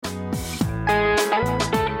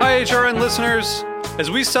HRN listeners.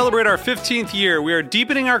 As we celebrate our 15th year, we are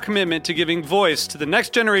deepening our commitment to giving voice to the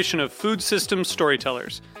next generation of food systems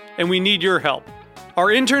storytellers, and we need your help. Our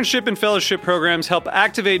internship and fellowship programs help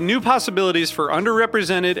activate new possibilities for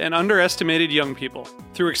underrepresented and underestimated young people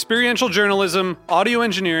through experiential journalism, audio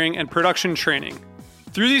engineering, and production training.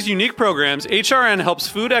 Through these unique programs, HRN helps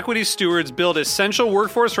food equity stewards build essential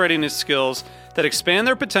workforce readiness skills that expand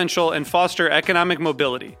their potential and foster economic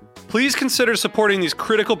mobility. Please consider supporting these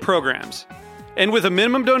critical programs. And with a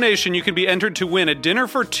minimum donation, you can be entered to win a dinner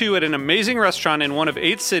for two at an amazing restaurant in one of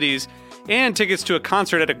 8 cities and tickets to a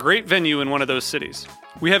concert at a great venue in one of those cities.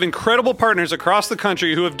 We have incredible partners across the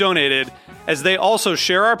country who have donated, as they also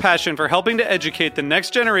share our passion for helping to educate the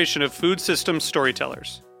next generation of food systems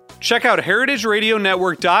storytellers. Check out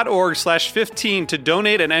heritageradionetwork.org/15 to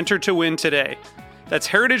donate and enter to win today. That's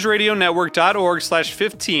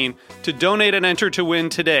heritageradionetwork.org/15 to donate and enter to win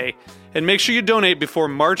today. And make sure you donate before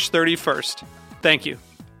March 31st. Thank you.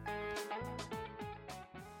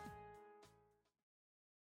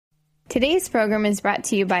 Today's program is brought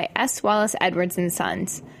to you by S. Wallace Edwards &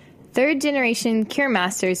 Sons, third-generation cure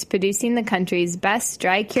masters producing the country's best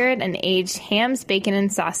dry-cured and aged hams, bacon,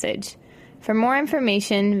 and sausage. For more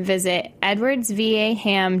information, visit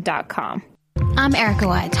edwardsvaham.com. I'm Erica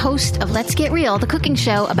Wides, host of Let's Get Real, the cooking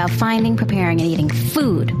show about finding, preparing, and eating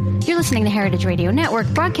food. You're listening to Heritage Radio Network,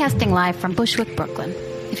 broadcasting live from Bushwick, Brooklyn.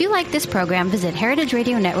 If you like this program, visit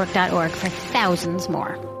heritageradionetwork.org for thousands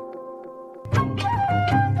more.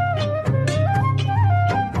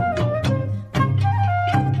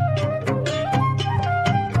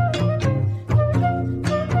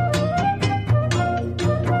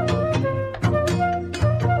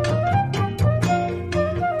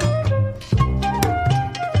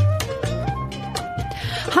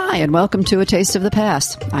 Hi, and welcome to A Taste of the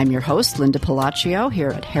Past. I'm your host, Linda Palacio, here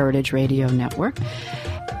at Heritage Radio Network.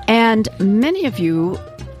 And many of you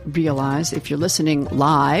realize, if you're listening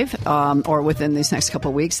live or within these next couple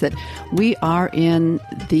of weeks, that we are in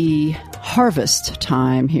the harvest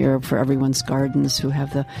time here for everyone's gardens who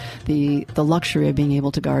have the luxury of being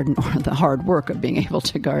able to garden, or the hard work of being able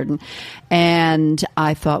to garden. And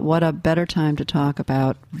I thought, what a better time to talk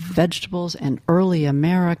about vegetables and early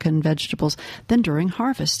American vegetables than during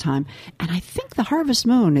harvest time. And I think the harvest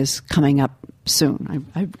moon is coming up soon.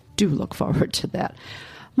 I do look forward to that.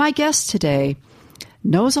 My guest today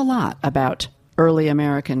knows a lot about early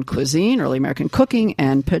American cuisine, early American cooking,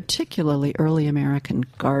 and particularly early American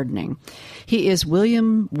gardening. He is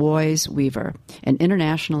William Woys Weaver, an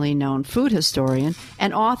internationally known food historian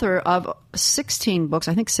and author of 16 books,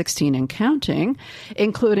 I think 16 and counting,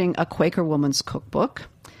 including A Quaker Woman's Cookbook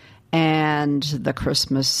and The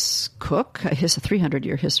Christmas Cook, his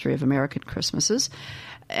 300-year history of American Christmases.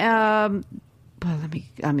 Well,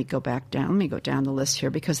 let me go back down. Let me go down the list here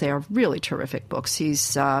because they are really terrific books.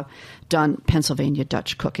 He's done Pennsylvania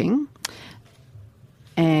Dutch cooking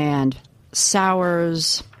and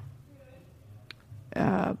sours.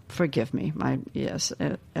 Forgive me,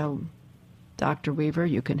 Dr. Weaver,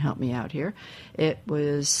 you can help me out here. It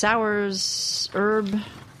was sours,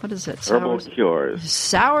 what is it? Herbal cures.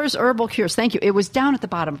 Sours, herbal cures. Thank you. It was down at the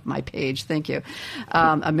bottom of my page. Thank you.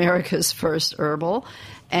 America's First Herbal.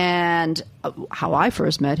 And how I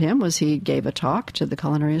first met him was he gave a talk to the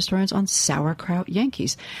culinary historians on sauerkraut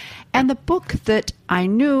Yankees. And the book that I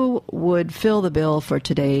knew would fill the bill for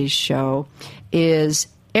today's show is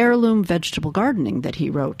Heirloom Vegetable Gardening that he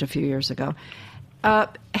wrote a few years ago.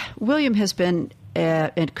 William has been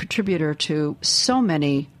a contributor to so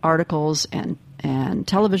many articles and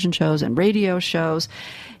television shows and radio shows.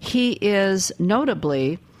 He is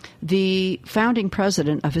notably the founding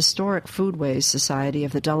president of Historic Foodways Society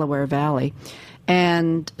of the Delaware Valley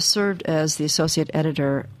and served as the associate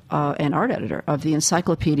editor and art editor of the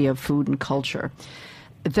Encyclopedia of Food and Culture.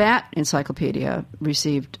 That encyclopedia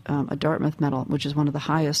received a Dartmouth Medal, which is one of the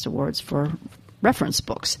highest awards for reference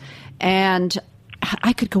books. And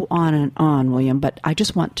I could go on and on, William, but I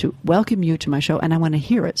just want to welcome you to my show, and I want to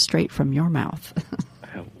hear it straight from your mouth.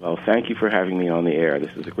 Well, thank you for having me on the air.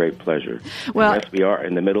 This is a great pleasure. Well, yes, we are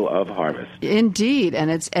in the middle of harvest. Indeed,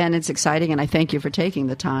 and it's exciting, and I thank you for taking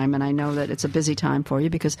the time, and I know that it's a busy time for you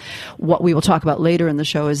because what we will talk about later in the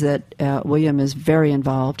show is that William is very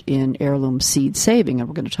involved in heirloom seed saving, and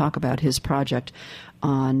we're going to talk about his project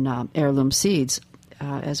on heirloom seeds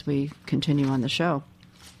as we continue on the show.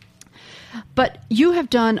 But you have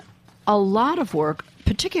done a lot of work,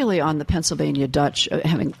 particularly on the Pennsylvania Dutch,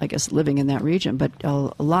 living in that region, but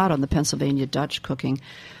a lot on the Pennsylvania Dutch cooking.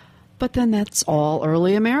 But then that's all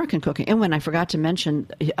early American cooking. And when I forgot to mention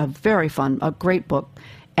a very fun, a great book,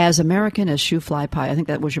 As American as Shoe Fly Pie. I think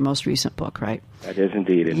that was your most recent book, right? That is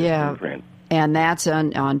indeed in print. And that's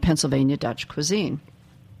on Pennsylvania Dutch cuisine.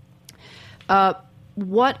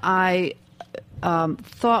 What I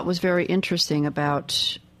thought was very interesting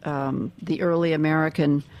about the early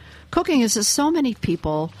American cooking is that so many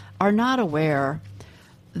people are not aware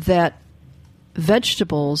that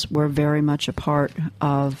vegetables were very much a part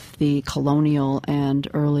of the colonial and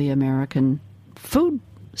early American food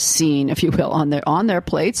scene, if you will, on their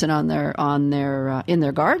plates and on their in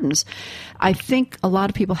their gardens. I think a lot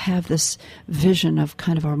of people have this vision of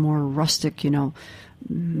kind of our more rustic,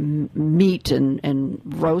 meat and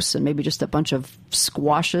roasts and maybe just a bunch of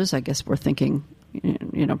squashes. I guess we're thinking,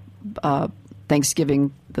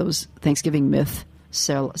 Thanksgiving, those Thanksgiving myth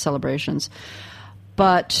celebrations,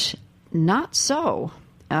 but not so.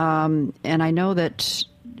 And I know that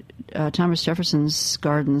Thomas Jefferson's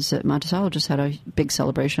gardens at Monticello just had a big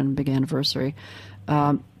celebration, big anniversary.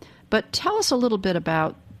 But tell us a little bit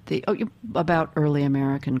about about early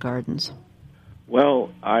American gardens.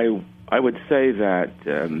 Well, I would say that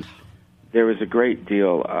there was a great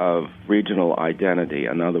deal of regional identity.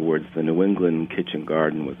 In other words, the New England kitchen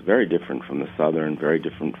garden was very different from the southern, very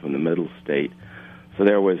different from the middle state. So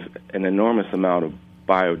there was an enormous amount of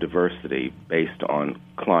biodiversity based on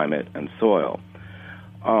climate and soil.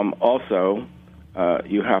 Also,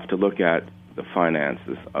 you have to look at the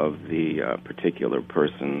finances of the particular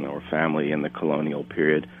person or family in the colonial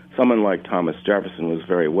period. Someone like Thomas Jefferson was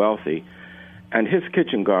very wealthy, and his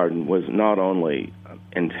kitchen garden was not only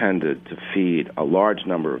intended to feed a large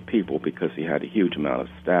number of people because he had a huge amount of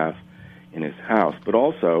staff in his house, but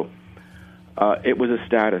also it was a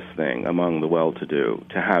status thing among the well-to-do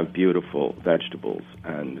to have beautiful vegetables.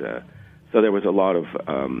 And so there was a lot of,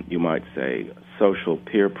 you might say, social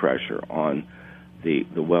peer pressure on the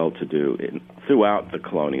well-to-do throughout the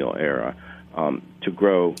colonial era to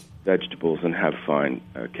grow vegetables and have fine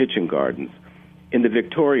kitchen gardens. In the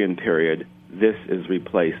Victorian period, this is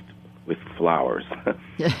replaced with flowers.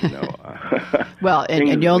 Well,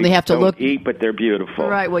 and you only have to look. Eat, but they're beautiful.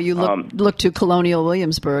 Right. Well, you look to colonial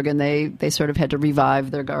Williamsburg, and they sort of had to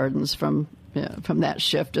revive their gardens from that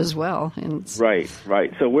shift as well. And right.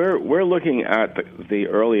 So we're looking at the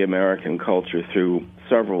early American culture through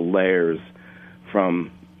several layers,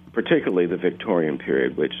 from particularly the Victorian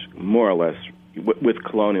period, which more or less, with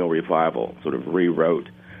colonial revival, sort of rewrote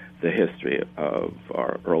the history of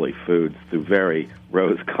our early foods through very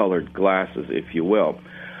rose-colored glasses, if you will.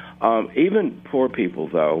 Even poor people,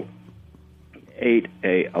 though, ate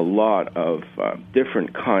a lot of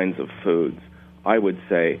different kinds of foods. I would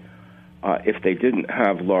say if they didn't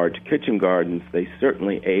have large kitchen gardens, they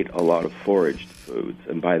certainly ate a lot of foraged foods.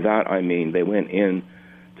 And by that I mean they went in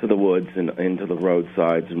to the woods and into the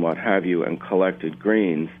roadsides and what have you and collected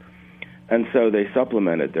greens. And so they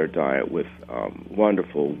supplemented their diet with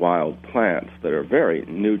wonderful wild plants that are very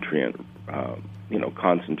nutrient,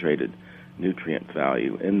 concentrated nutrient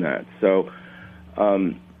value in that. So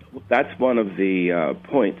that's one of the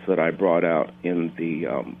points that I brought out in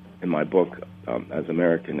my book, As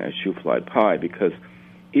American as Shoe Fly Pie, because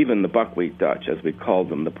even the buckwheat Dutch, as we called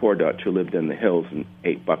them, the poor Dutch who lived in the hills and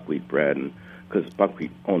ate buckwheat bread, and because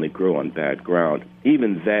buckwheat only grew on bad ground,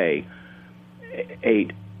 even they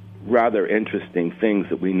ate rather interesting things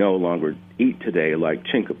that we no longer eat today, like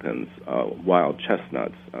chinkapins, wild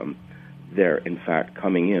chestnuts. They're, in fact,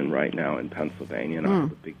 coming in right now in Pennsylvania, and I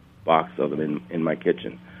have a big box of them in my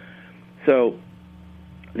kitchen. So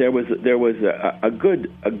there was a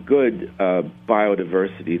good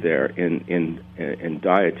biodiversity there in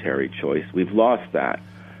dietary choice. We've lost that.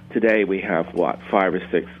 Today we have, 5 or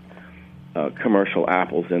 6 commercial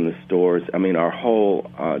apples in the stores. I mean, our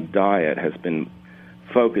whole diet has been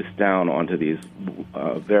focused down onto these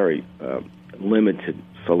very limited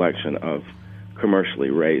selection of commercially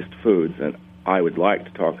raised foods, and I would like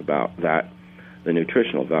to talk about that, the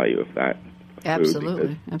nutritional value of that food.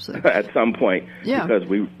 Absolutely. At some point, because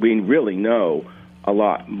we really know a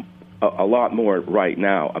lot more right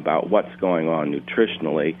now about what's going on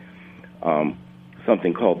nutritionally.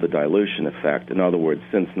 Something called the dilution effect. In other words,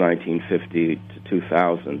 since 1950 to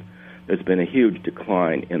 2000, there's been a huge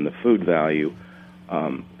decline in the food value,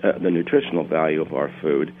 the nutritional value of our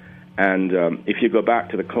food. And if you go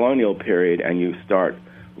back to the colonial period and you start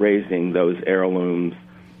raising those heirlooms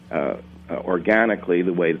organically,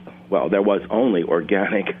 there was only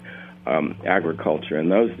organic agriculture in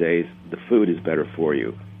those days, the food is better for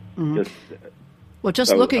you. Mm-hmm.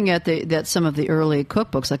 Just looking at some of the early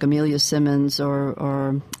cookbooks, like Amelia Simmons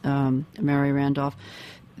or Mary Randolph,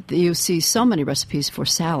 you see so many recipes for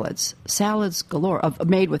salads galore,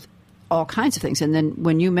 made with all kinds of things. And then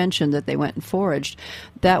when you mentioned that they went and foraged,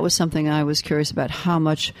 that was something I was curious about, how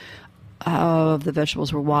much of the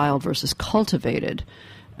vegetables were wild versus cultivated.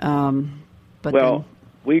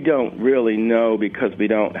 We don't really know because we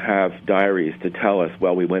don't have diaries to tell us,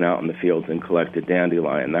 well, we went out in the fields and collected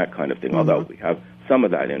dandelion, that kind of thing, although we have some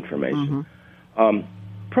of that information.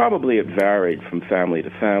 Probably it varied from family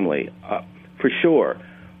to family. For sure,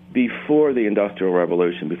 before the Industrial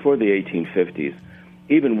Revolution, before the 1850s,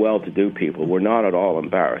 even well-to-do people were not at all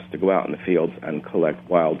embarrassed to go out in the fields and collect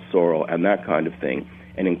wild sorrel and that kind of thing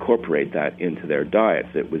and incorporate that into their diets.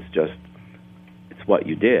 It was just, it's what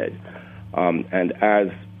you did. And as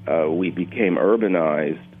we became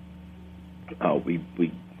urbanized,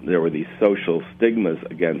 there were these social stigmas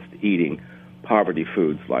against eating poverty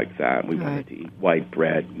foods like that. We wanted to eat white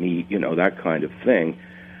bread, meat, that kind of thing.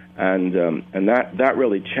 And that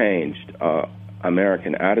really changed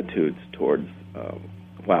American attitudes towards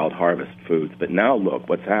wild harvest foods. But now look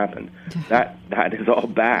what's happened. That is all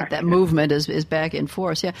back. That movement is back in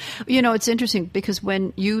force. Yeah, it's interesting because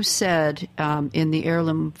when you said in the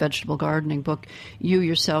Heirloom Vegetable Gardening book, you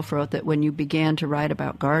yourself wrote that when you began to write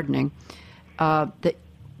about gardening, that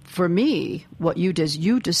for me, what you did is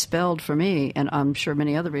you dispelled for me, and I'm sure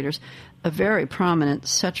many other readers, a very prominent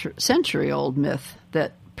century-old myth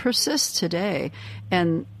that persists today,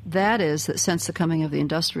 and that is that since the coming of the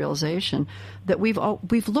industrialization, that we've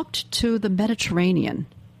looked to the Mediterranean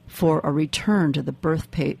for a return to the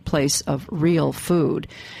birthplace of real food.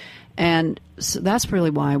 And so that's really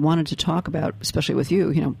why I wanted to talk about, especially with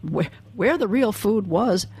you, where the real food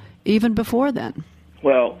was even before then.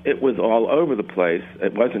 Well, it was all over the place.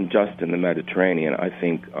 It wasn't just in the Mediterranean. I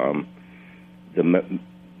think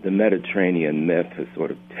the Mediterranean myth has sort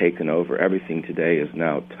of taken over. Everything today is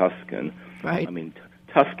now Tuscan. Right. I mean,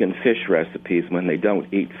 Tuscan fish recipes when they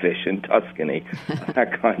don't eat fish in Tuscany,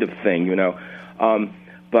 that kind of thing,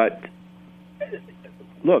 But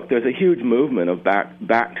look, there's a huge movement of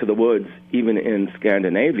back to the woods, even in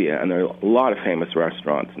Scandinavia, and there are a lot of famous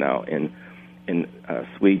restaurants now in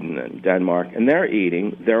Sweden and Denmark, and they're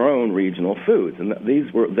eating their own regional foods, and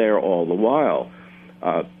these were there all the while.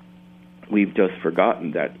 We've just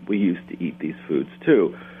forgotten that we used to eat these foods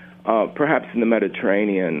too. Perhaps in the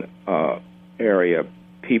Mediterranean area,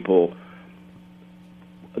 people,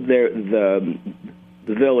 the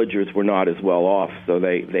villagers were not as well off, so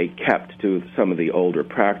they kept to some of the older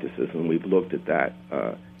practices, and we've looked at that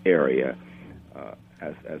area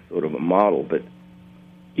as sort of a model. But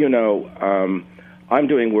I'm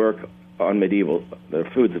doing work on the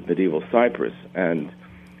foods of medieval Cyprus, and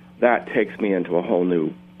that takes me into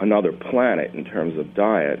another planet in terms of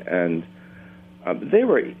diet. And they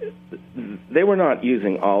were not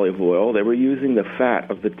using olive oil; they were using the fat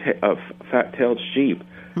of fat-tailed sheep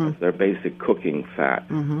as their basic cooking fat.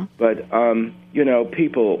 But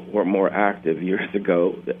people were more active years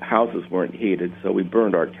ago. The houses weren't heated, so we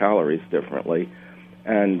burned our calories differently,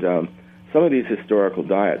 and some of these historical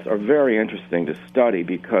diets are very interesting to study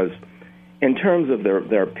because, in terms of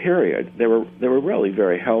their period, they were really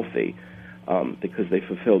very healthy because they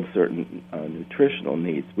fulfilled certain nutritional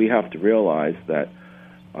needs. We have to realize that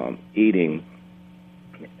eating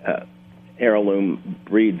heirloom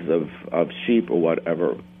breeds of sheep or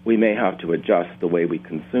whatever, we may have to adjust the way we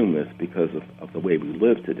consume this because of the way we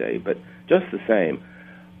live today. But just the same,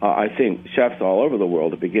 I think chefs all over the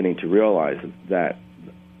world are beginning to realize that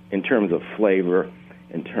in terms of flavor,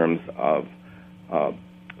 in terms of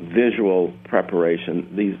visual preparation,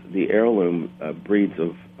 the heirloom breeds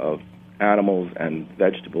of animals and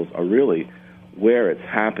vegetables are really where it's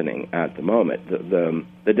happening at the moment.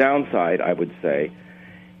 The downside, I would say,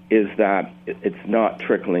 is that it's not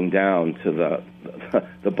trickling down to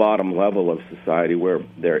the bottom level of society where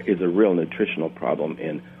there is a real nutritional problem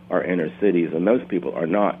in our inner cities, and those people are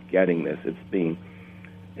not getting this. It's being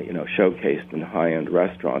showcased in high-end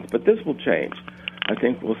restaurants. But this will change. I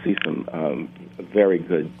think we'll see some very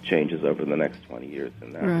good changes over the next 20 years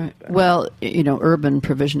in that respect. Well, urban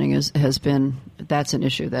provisioning that's an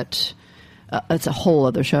issue that it's a whole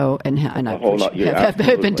other show, and I've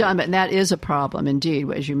been done, and that is a problem indeed,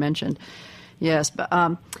 as you mentioned. Yes, but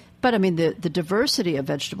I mean the diversity of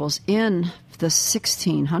vegetables in the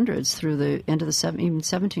 1600s through the end of the even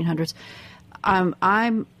 1700s.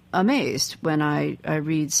 I'm amazed when I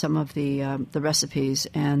read some of the recipes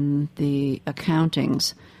and the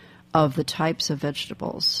accountings of the types of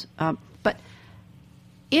vegetables. But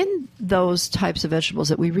in those types of vegetables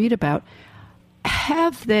that we read about,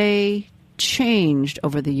 have they changed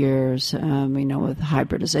over the years, with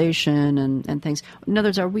hybridization and things? In other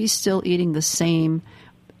words, are we still eating the same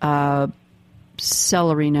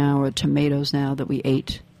celery now or tomatoes now that we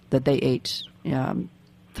ate that they ate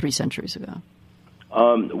 3 centuries ago?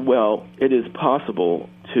 Well, it is possible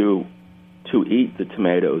to eat the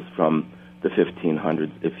tomatoes from the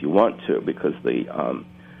 1500s if you want to, because the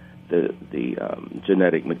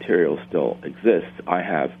genetic material still exists. I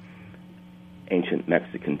have ancient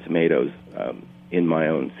Mexican tomatoes in my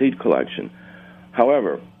own seed collection.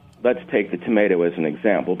 However, let's take the tomato as an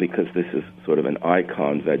example, because this is sort of an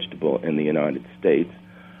icon vegetable in the United States.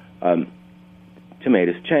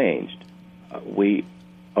 Tomatoes changed.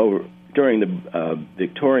 During the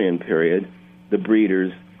Victorian period, the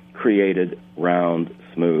breeders created round,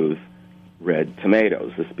 smooth, red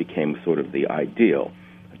tomatoes. This became sort of the ideal,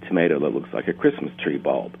 a tomato that looks like a Christmas tree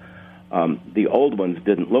bulb. The old ones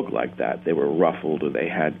didn't look like that. They were ruffled, or they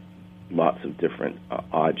had lots of different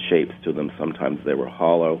odd shapes to them. Sometimes they were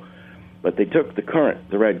hollow. But they took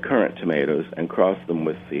the red currant tomatoes and crossed them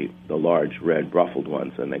with the large red ruffled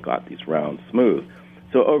ones, and they got these round, smooth.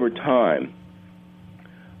 So over time,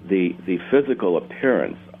 the physical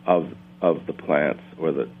appearance of the plants,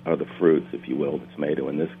 or the fruits, if you will, the tomato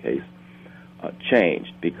in this case,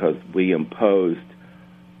 changed, because we imposed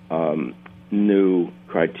new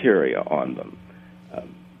criteria on them.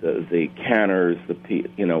 The canners,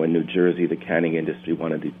 in New Jersey, the canning industry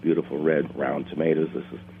wanted these beautiful red round tomatoes. This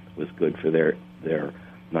was good for their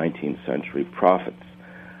 19th century profits.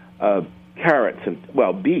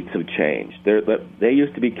 Beets have changed. They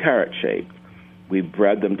used to be carrot-shaped. We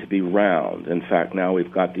bred them to be round. In fact, now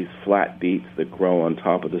we've got these flat beets that grow on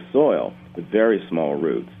top of the soil with very small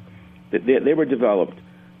roots. They were developed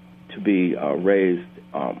to be raised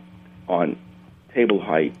on table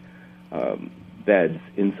height beds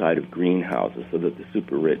inside of greenhouses, so that the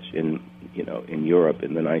super rich in Europe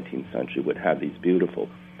in the 19th century would have these beautiful,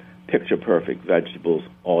 picture-perfect vegetables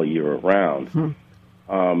all year around.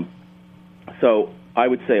 So I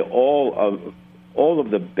would say all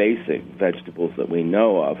of the basic vegetables that we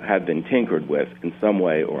know of have been tinkered with in some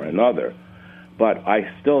way or another. But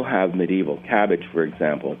I still have medieval cabbage, for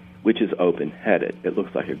example, which is open-headed. It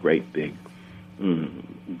looks like a great big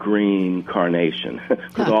green carnation,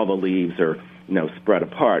 because all the leaves are spread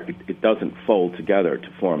apart. It doesn't fold together to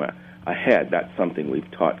form a head. That's something we've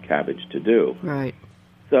taught cabbage to do. Right.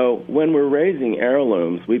 So when we're raising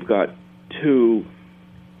heirlooms, we've got two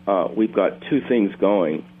things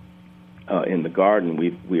going in the garden.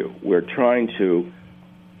 We're trying to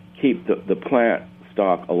keep the plant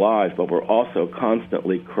stock alive, but we're also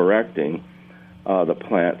constantly correcting the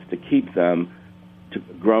plants to keep them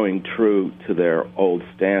growing true to their old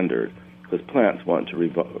standard, because plants want to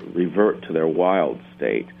revert to their wild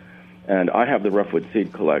state. And I have the Roughwood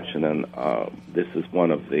Seed Collection, and this is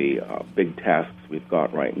one of the big tasks we've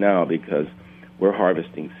got right now, because we're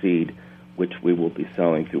harvesting seed, which we will be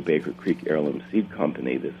selling through Baker Creek Heirloom Seed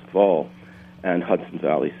Company this fall, and Hudson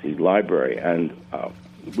Valley Seed Library. And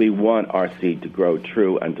we want our seed to grow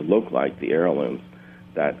true and to look like the heirlooms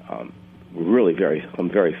that really some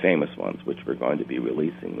very famous ones, which we're going to be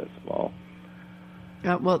releasing this fall.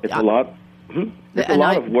 It's a lot. It's a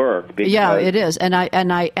lot of work. Yeah, it is, and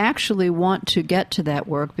I actually want to get to that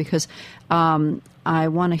work, because I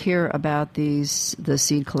want to hear about the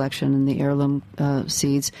seed collection and the heirloom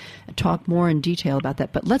seeds, talk more in detail about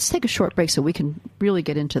that. But let's take a short break so we can really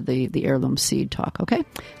get into the heirloom seed talk, okay?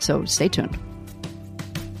 So stay tuned.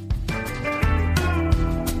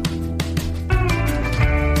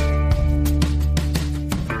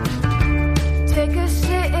 Take a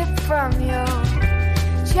sip from your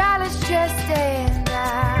chalice, just staying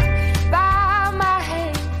there by my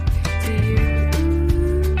hand to you.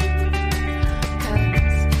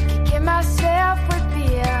 'Cause kicking myself with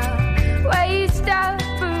the waste of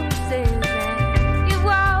bruises, and you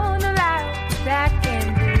won't allow that can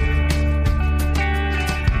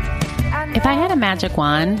be. If I had a magic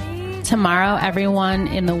wand, tomorrow everyone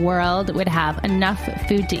in the world would have enough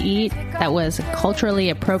food to eat that was culturally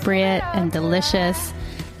appropriate and delicious.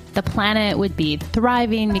 The planet would be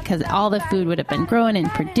thriving because all the food would have been grown and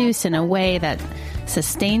produced in a way that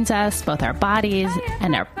sustains us, both our bodies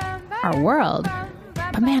and our world.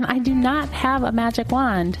 But man, I do not have a magic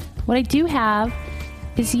wand. What I do have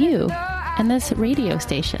is you and this radio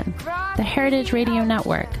station, the Heritage Radio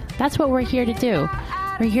Network. That's what we're here to do.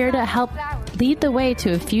 We're here to help lead the way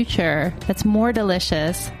to a future that's more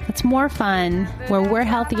delicious, that's more fun, where we're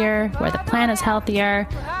healthier, where the planet's healthier,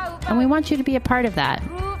 and we want you to be a part of that.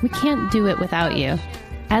 We can't do it without you.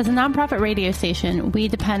 As a nonprofit radio station, we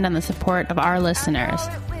depend on the support of our listeners.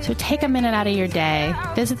 So take a minute out of your day,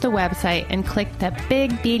 visit the website, and click the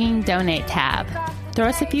big beating donate tab. Throw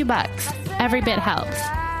us a few bucks. Every bit helps.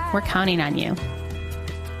 We're counting on you.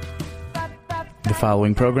 The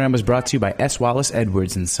following program was brought to you by S. Wallace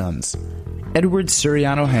Edwards & Sons. Edwards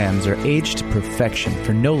Suriano hams are aged to perfection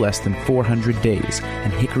for no less than 400 days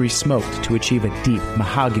and hickory smoked to achieve a deep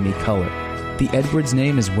mahogany color. The Edwards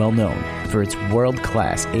name is well known for its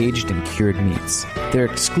world-class aged and cured meats. Their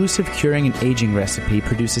exclusive curing and aging recipe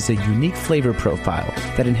produces a unique flavor profile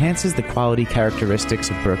that enhances the quality characteristics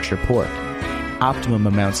of Berkshire pork. Optimum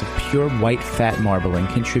amounts of pure white fat marbling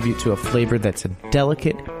contribute to a flavor that's a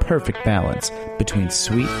delicate, perfect balance between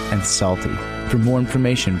sweet and salty. For more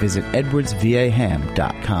information, visit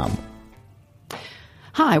edwardsvaham.com.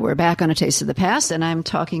 Hi, we're back on A Taste of the Past, and I'm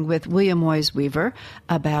talking with William Woys Weaver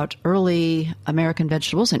about early American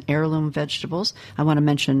vegetables and heirloom vegetables. I want to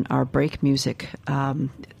mention our break music.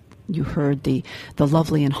 You heard the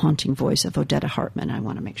lovely and haunting voice of Odetta Hartman. I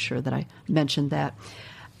want to make sure that I mentioned that.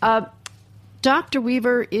 Dr.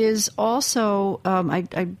 Weaver is also,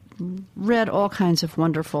 I read all kinds of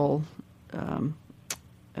wonderful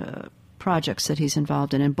projects that he's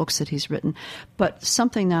involved in and books that he's written. But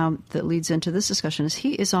something now that leads into this discussion is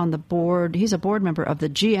he is on the board, he's a board member of the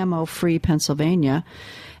GMO-Free Pennsylvania,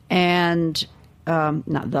 and it's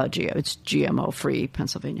GMO-Free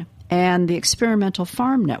Pennsylvania, and the Experimental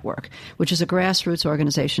Farm Network, which is a grassroots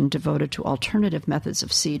organization devoted to alternative methods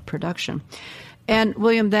of seed production. And,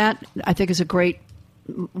 William, that, I think, is a great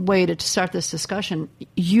way to start this discussion.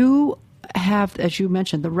 You have, as you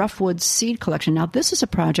mentioned, the Roughwood Seed Collection. Now, this is a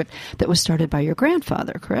project that was started by your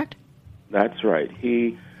grandfather, correct? That's right.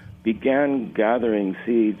 He began gathering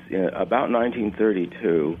seeds in about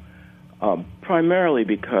 1932, primarily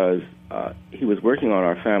because he was working on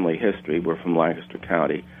our family history. We're from Lancaster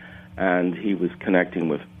County, and he was connecting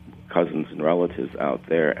with cousins and relatives out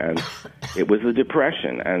there, and it was the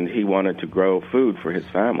Depression, and he wanted to grow food for his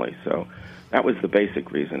family. So that was the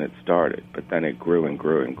basic reason it started, but then it grew and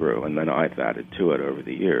grew and grew, and then I've added to it over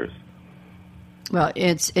the years. Well,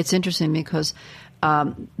 it's interesting because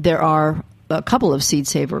there are a couple of Seed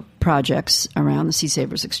Saver projects around. The Seed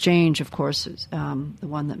Savers Exchange, of course, is the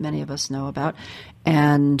one that many of us know about,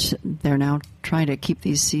 and they're now trying to keep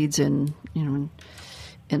these seeds in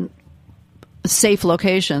safe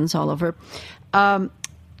locations all over.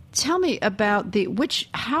 Tell me about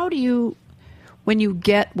how do you, when you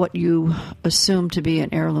get what you assume to be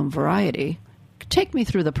an heirloom variety, take me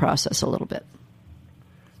through the process a little bit.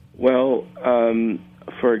 Well,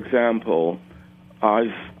 for example,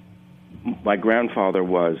 my grandfather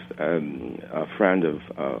was a friend of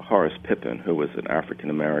Horace Pippin, who was an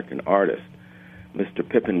African-American artist. Mr.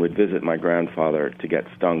 Pippin would visit my grandfather to get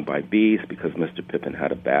stung by bees because Mr. Pippin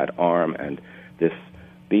had a bad arm, and this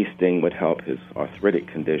bee sting would help his arthritic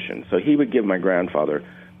condition. So he would give my grandfather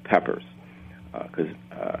peppers,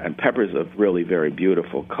 and peppers of really very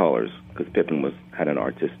beautiful colors, because Pippin had an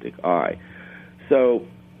artistic eye. So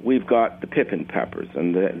we've got the Pippin peppers,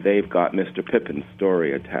 and they've got Mr. Pippin's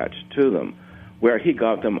story attached to them. Where he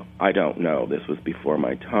got them, I don't know. This was before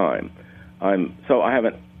my time. So I have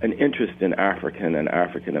an interest in African and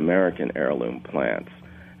African-American heirloom plants,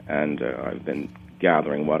 and I've been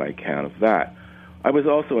gathering what I can of that. I was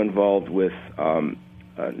also involved with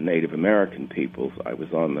Native American peoples. I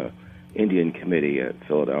was on the Indian Committee at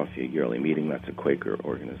Philadelphia Yearly Meeting. That's a Quaker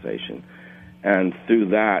organization. And through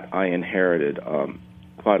that, I inherited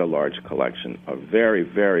quite a large collection of very,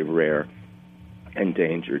 very rare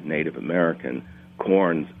endangered Native American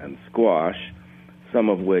corns and squash, some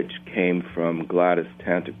of which came from Gladys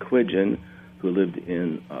Tantaquidgeon, who lived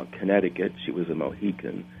in Connecticut. She was a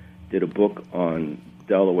Mohican, did a book on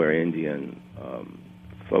Delaware Indian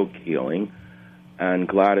folk healing, and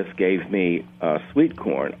Gladys gave me sweet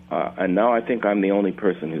corn, and now I think I'm the only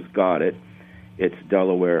person who's got it. It's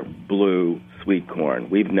Delaware blue sweet corn.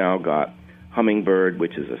 We've now got Hummingbird,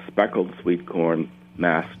 which is a speckled sweet corn,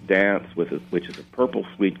 Masked Dance, which is a purple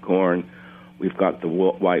sweet corn. We've got the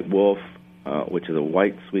White Wolf, which is a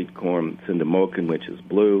white sweet corn, Cindemokin, which is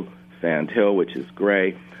blue, Sand Hill, which is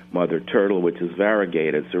gray, Mother Turtle, which is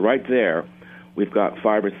variegated. So right there, we've got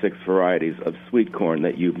 5 or 6 varieties of sweet corn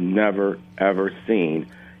that you've never, ever seen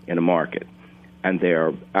in a market. And they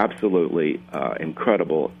are absolutely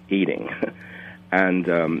incredible eating.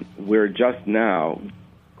 And we're just now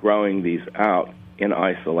growing these out in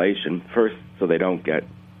isolation, first so they don't get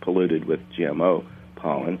polluted with GMO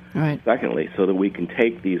pollen. Right. Secondly, so that we can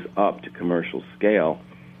take these up to commercial scale,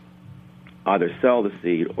 either sell the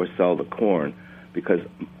seed or sell the corn, because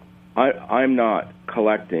I'm not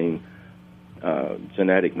collecting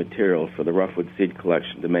genetic material for the Roughwood Seed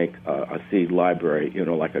Collection to make a seed library,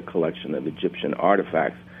 like a collection of Egyptian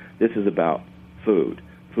artifacts. This is about food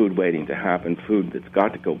waiting to happen, food that's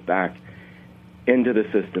got to go back into the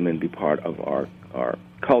system and be part of our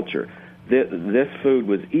culture. this food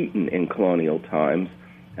was eaten in colonial times,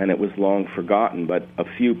 and it was long forgotten, but a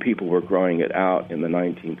few people were growing it out in the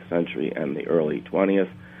 19th century and the early 20th.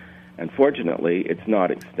 And fortunately, it's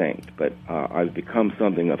not extinct, but I've become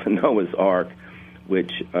something of a Noah's Ark,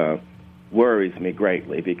 which worries me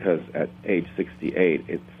greatly, because at age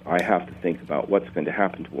 68, I have to think about what's going to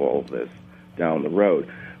happen to all of this down the road.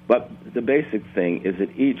 But the basic thing is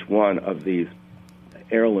that each one of these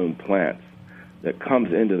heirloom plants that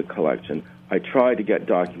comes into the collection, I try to get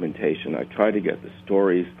documentation, I try to get the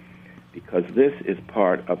stories, because this is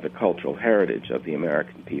part of the cultural heritage of the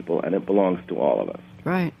American people, and it belongs to all of us.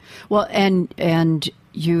 Right. Well, and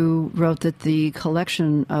you wrote that the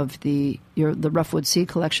collection of the Roughwood Seed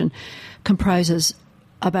collection comprises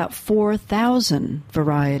about 4,000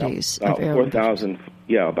 varieties of heirloom.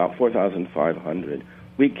 About 4,500.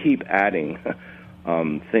 We keep adding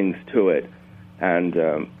things to it, and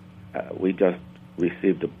we just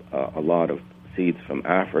received a lot of seeds from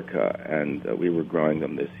Africa, and we were growing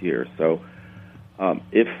them this year. So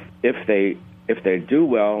if they do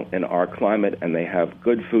well in our climate and they have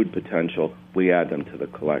good food potential, we add them to the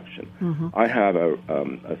collection. Mm-hmm. I have a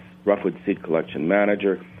Roughwood Seed collection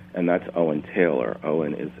manager, and that's Owen Taylor.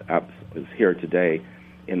 Owen is here today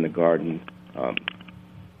in the garden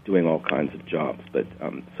doing all kinds of jobs. But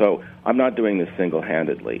so I'm not doing this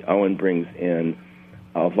single-handedly. Owen brings in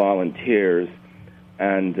volunteers,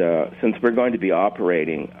 and since we're going to be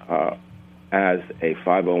operating as a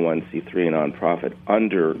 501c3 nonprofit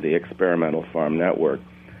under the Experimental Farm Network,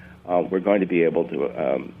 we're going to be able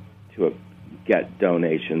to get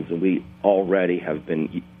donations, and we already have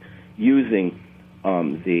been using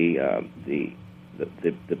the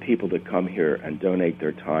people that come here and donate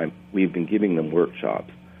their time. We've been giving them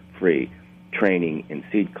workshops, free training in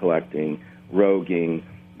seed collecting, roguing.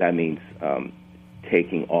 That means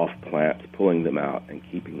taking off plants, pulling them out, and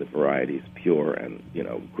keeping the varieties pure and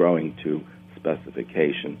growing to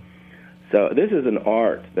specification. So this is an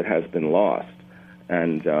art that has been lost,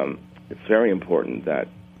 and it's very important that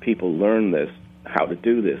people learn how to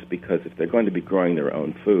do this, because if they're going to be growing their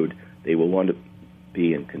own food, they will want to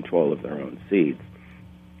be in control of their own seeds.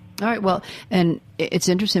 All right. Well, and it's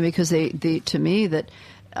interesting because to me that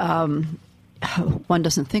one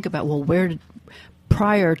doesn't think about, well,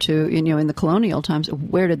 prior to, in the colonial times,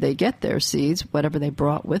 where did they get their seeds, whatever they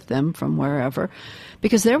brought with them from wherever?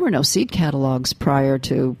 Because there were no seed catalogs prior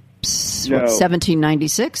to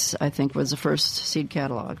 1796, I think, was the first seed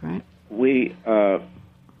catalog, right? The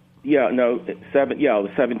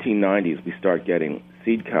 1790s we start getting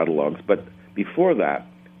seed catalogs, but before that,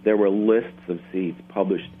 there were lists of seeds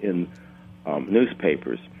published in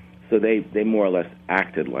newspapers, so they more or less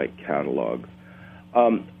acted like catalogs.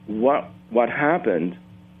 What happened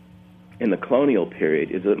in the colonial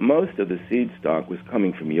period is that most of the seed stock was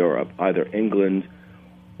coming from Europe, either England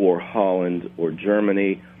or Holland or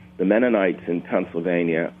Germany. The Mennonites in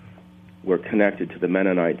Pennsylvania were connected to the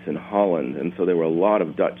Mennonites in Holland, and so there were a lot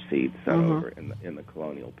of Dutch seeds sent over in the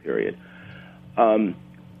colonial period.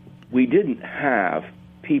 We didn't have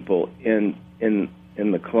people in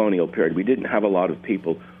the colonial period. We didn't have a lot of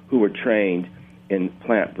people who were trained in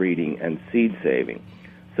plant breeding and seed saving.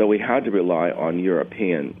 So we had to rely on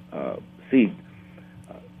European seed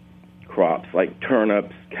crops like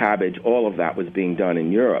turnips, cabbage. All of that was being done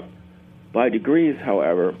in Europe. By degrees,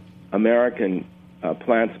 however, American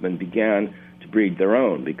plantsmen began to breed their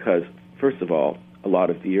own because, first of all, a lot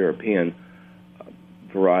of the European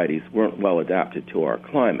varieties weren't well adapted to our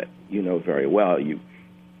climate. You know very well,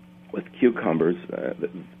 with cucumbers,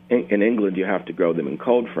 in England you have to grow them in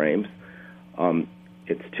cold frames.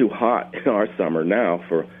 It's too hot in our summer now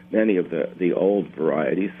for many of the old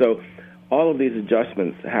varieties. So all of these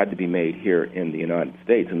adjustments had to be made here in the United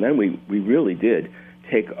States. And then we really did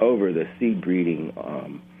take over the seed breeding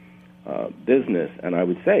business, and I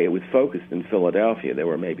would say it was focused in Philadelphia. There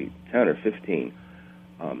were maybe 10 or 15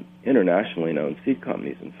 internationally known seed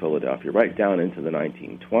companies in Philadelphia right down into the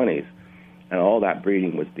 1920s, and all that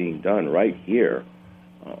breeding was being done right here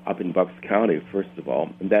up in Bucks County, first of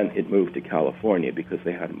all, and then it moved to California because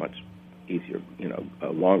they had a much easier,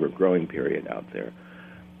 a longer growing period out there.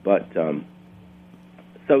 But so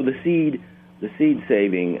the seed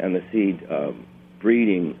saving and the seed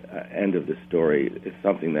breeding end of the story is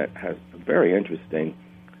something that has very interesting.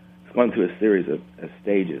 It's gone through a series of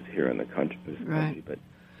stages here in the country. Right. But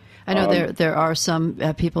I know there are some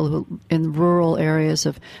people who in rural areas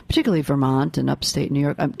of particularly Vermont and upstate New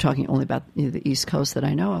York. I'm talking only about the East Coast that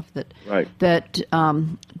I know of that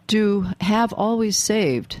do have always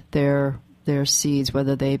saved their seeds,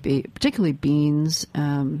 whether they be particularly beans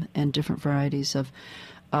and different varieties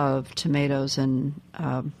of tomatoes and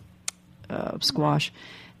squash,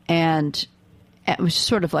 and it was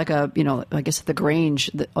sort of like a, I guess the Grange.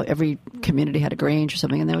 Every community had a Grange or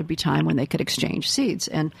something, and there would be time when they could exchange seeds.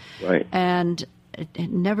 And right. And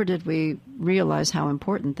never did we realize how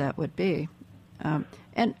important that would be.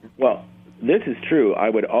 Well, this is true. I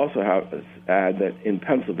would also add that in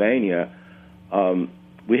Pennsylvania,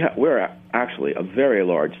 we're actually a very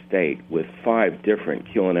large state with 5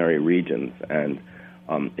 different culinary regions, and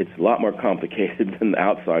it's a lot more complicated than the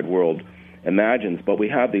outside world imagines. But we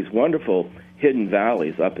have these wonderful hidden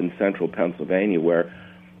valleys up in central Pennsylvania where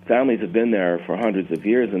families have been there for hundreds of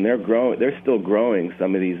years, and they're still growing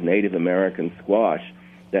some of these Native American squash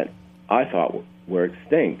that I thought were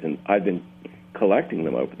extinct, and I've been collecting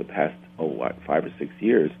them over the past 5 or 6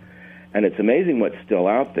 years, and it's amazing what's still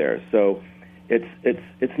out there. So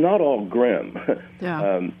it's not all grim.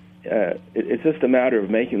 Yeah. It's just a matter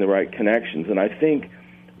of making the right connections, and I think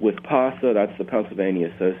with PASA, that's the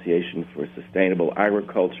Pennsylvania Association for Sustainable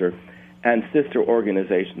Agriculture, and sister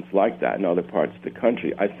organizations like that in other parts of the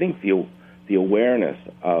country, I think the awareness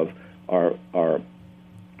of our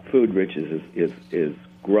food riches is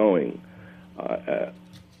growing.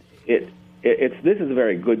 This is a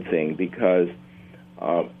very good thing because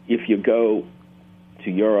if you go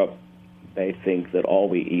to Europe, they think that all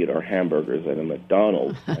we eat are hamburgers at a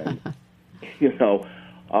McDonald's. And,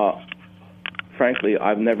 frankly,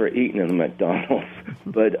 I've never eaten at a McDonald's,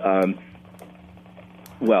 but I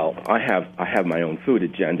have my own food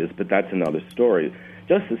agendas, but that's another story.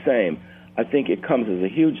 Just the same, I think it comes as a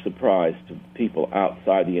huge surprise to people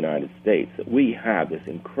outside the United States that we have this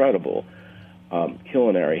incredible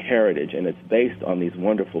culinary heritage, and it's based on these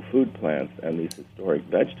wonderful food plants and these historic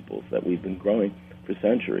vegetables that we've been growing for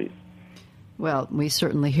centuries. Well, we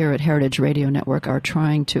certainly here at Heritage Radio Network are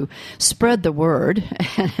trying to spread the word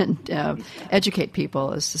and educate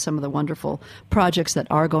people as to some of the wonderful projects that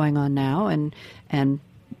are going on now and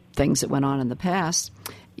things that went on in the past.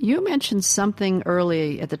 You mentioned something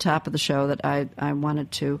early at the top of the show that I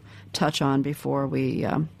wanted to touch on before we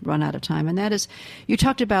run out of time, and that is you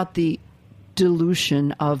talked about the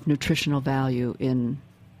dilution of nutritional value in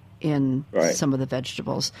right. some of the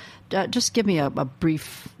vegetables. Just give me a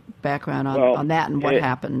brief background on that and what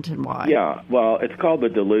happened and why. Yeah, well, it's called the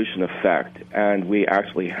dilution effect, and we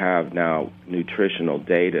actually have now nutritional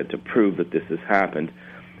data to prove that this has happened.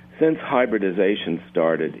 Since hybridization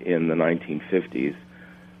started in the 1950s,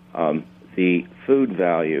 the food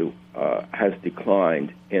value has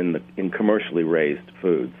declined in commercially raised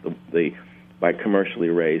foods. By commercially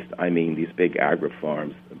raised, I mean these big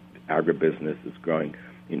agri-farms. Agribusiness is growing,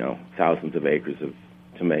 thousands of acres of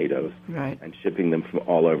tomatoes, right, and shipping them from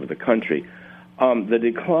all over the country. The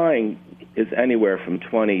decline is anywhere from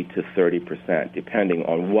 20 to 30%, depending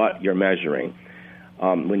on what you're measuring.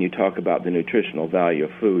 When you talk about the nutritional value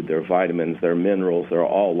of food, there are vitamins, there are minerals, there are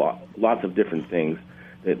all lots of different things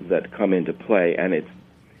that come into play, and it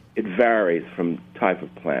varies from type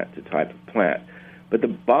of plant to type of plant. But the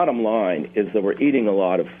bottom line is that we're eating a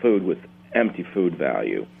lot of food with empty food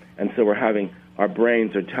value, and so our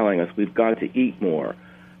brains are telling us we've got to eat more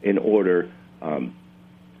in order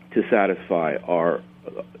to satisfy our,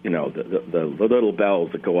 the little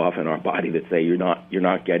bells that go off in our body that say you're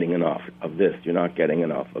not getting enough of this, you're not getting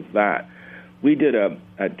enough of that. We did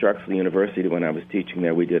at Drexel University when I was teaching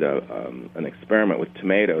there. We did an experiment with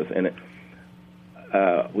tomatoes, and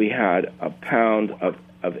we had a pound of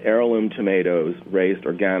heirloom tomatoes raised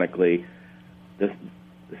organically, the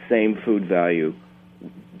same food value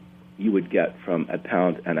you would get from 1.5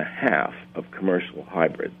 pounds of commercial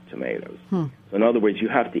hybrid tomatoes. So in other words, you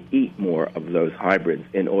have to eat more of those hybrids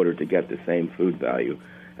in order to get the same food value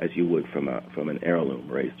as you would from an heirloom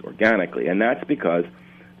raised organically. And that's because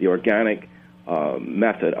the organic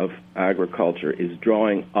method of agriculture is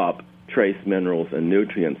drawing up trace minerals and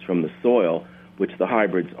nutrients from the soil, which the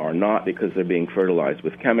hybrids are not because they're being fertilized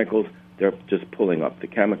with chemicals. They're just pulling up the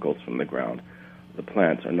chemicals from the ground. The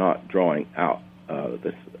plants are not drawing out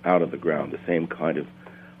out of the ground the same kind of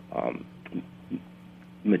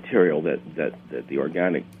material that the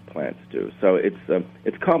organic plants do. So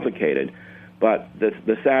it's complicated, but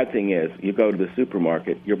the sad thing is you go to the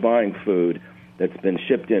supermarket, you're buying food that's been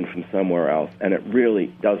shipped in from somewhere else, and it really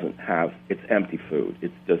doesn't have, it's empty food.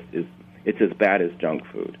 It's as bad as junk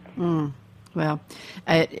food. Well,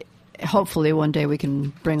 hopefully one day we can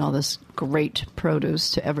bring all this great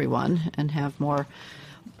produce to everyone and have more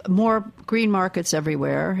more green markets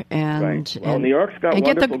everywhere, and right. Well, New York's got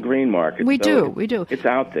wonderful green markets. We do. It's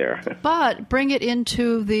out there. But bring it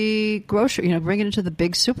into the grocery. Bring it into the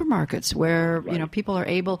big supermarkets where people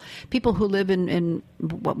who live in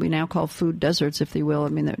what we now call food deserts, if you will. I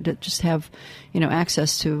mean, that just have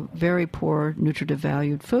access to very poor nutritive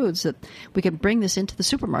valued foods. That we can bring this into the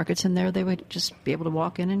supermarkets, and there they would just be able to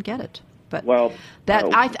walk in and get it. But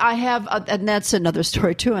I have, and that's another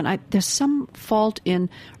story too. And there's some fault in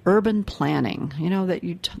urban planning. That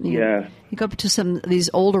you go up to some of these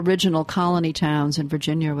old original colony towns in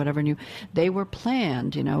Virginia or whatever, and they were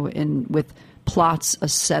planned, with plots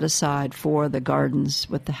set aside for the gardens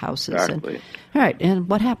with the houses. Exactly. All right, and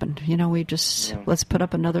what happened? We just let's put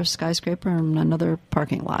up another skyscraper and another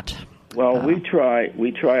parking lot. Well, we try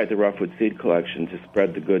at the Roughwood Seed Collection to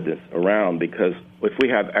spread the goodness around, because if we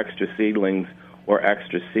have extra seedlings or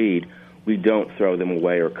extra seed, we don't throw them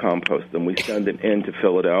away or compost them. We send them into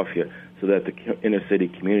Philadelphia so that the inner city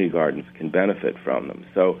community gardens can benefit from them.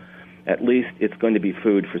 So at least it's going to be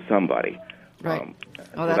food for somebody. Right.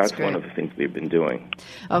 That's great. One of the things we've been doing.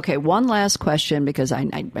 Okay, one last question, because I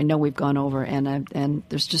know we've gone over, and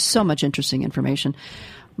there's just so much interesting information.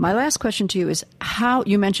 My last question to you is, how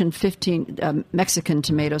you mentioned 15 Mexican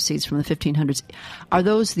tomato seeds from the 1500s. Are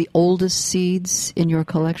those the oldest seeds in your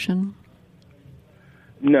collection?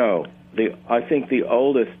 No. I think the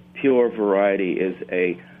oldest pure variety is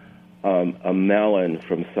a melon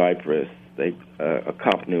from Cyprus, a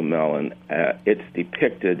Kopnu melon. It's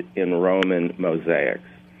depicted in Roman mosaics.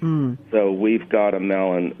 So we've got a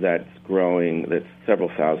melon that's growing, that's several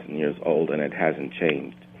thousand years old, and it hasn't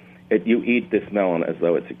changed. You eat this melon as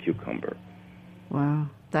though it's a cucumber. Wow,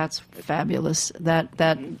 that's fabulous. That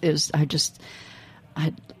is,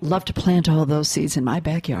 I'd love to plant all those seeds in my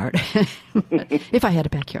backyard, if I had a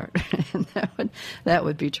backyard. that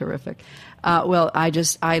would be terrific. Well,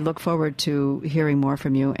 I look forward to hearing more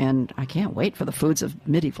from you, and I can't wait for the foods of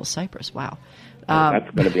medieval Cyprus. Wow. That's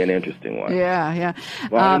going to be an interesting one. Yeah.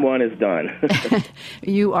 Volume 1 is done.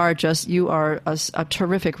 You are a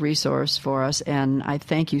terrific resource for us, and I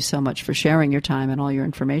thank you so much for sharing your time and all your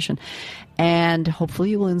information. And hopefully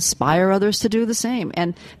you will inspire others to do the same.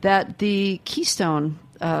 And that the Keystone,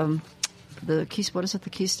 what is it? The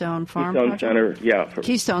Keystone Farm Keystone Project? Center, yeah.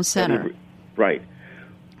 Keystone Center. Right.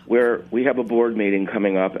 We have a board meeting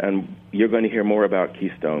coming up, and you're going to hear more about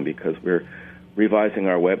Keystone, because we're revising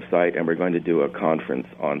our website, and we're going to do a conference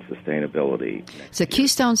on sustainability. It's a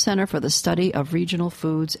Keystone Center for the Study of Regional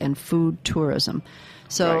Foods and Food Tourism.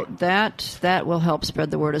 So that will help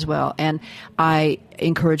spread the word as well. And I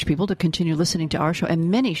encourage people to continue listening to our show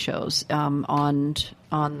and many shows on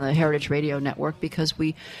the Heritage Radio Network, because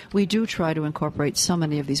we do try to incorporate so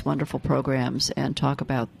many of these wonderful programs and talk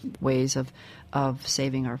about ways of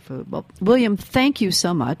saving our food. Well, William, thank you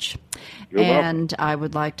so much. You're welcome. I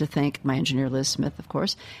would like to thank my engineer, Liz Smith, of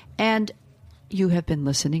course. And you have been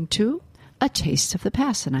listening to A Taste of the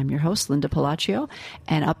Past, and I'm your host, Linda Palacio.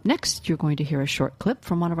 And up next, you're going to hear a short clip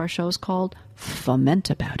from one of our shows called Foment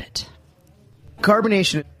About It.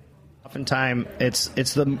 Carbonation, oftentimes,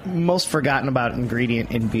 it's the most forgotten about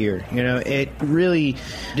ingredient in beer. It really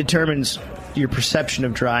determines your perception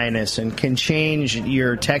of dryness and can change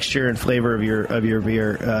your texture and flavor of your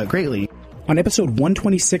beer greatly. On episode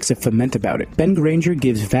 126 of Foment About It, Ben Granger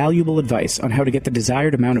gives valuable advice on how to get the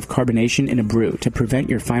desired amount of carbonation in a brew to prevent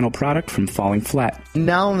your final product from falling flat.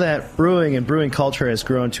 Now that brewing and brewing culture has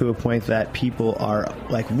grown to a point that people are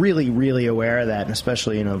really, really aware of that, and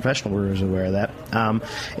especially professional brewers are aware of that,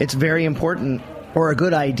 it's very important, or a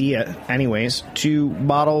good idea anyways, to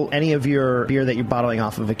bottle any of your beer that you're bottling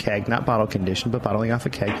off of a keg, not bottle conditioned, but bottling off a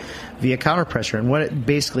keg, via counter pressure. And what it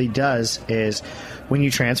basically does is, when you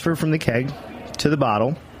transfer from the keg to the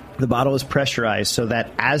bottle is pressurized so that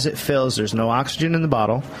as it fills, there's no oxygen in the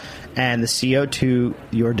bottle, and the CO2,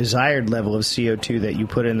 your desired level of CO2 that you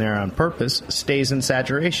put in there on purpose, stays in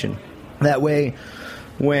saturation. That way,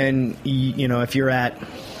 when, if you're at,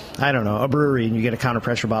 a brewery and you get a counter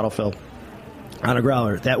pressure bottle fill on a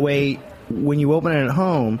growler, that way, when you open it at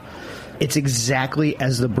home, it's exactly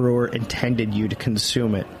as the brewer intended you to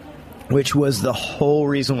consume it, which was the whole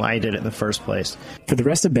reason why I did it in the first place. For the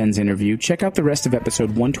rest of Ben's interview, check out the rest of episode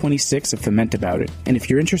 126 of Foment About It. And if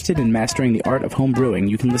you're interested in mastering the art of home brewing,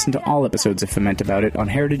 you can listen to all episodes of Foment About It on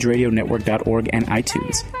heritageradionetwork.org and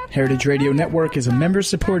iTunes. Heritage Radio Network is a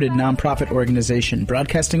member-supported nonprofit organization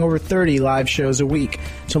broadcasting over 30 live shows a week.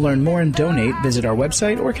 To learn more and donate, visit our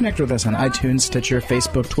website or connect with us on iTunes, Stitcher,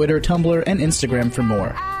 Facebook, Twitter, Tumblr, and Instagram for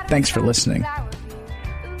more. Thanks for listening.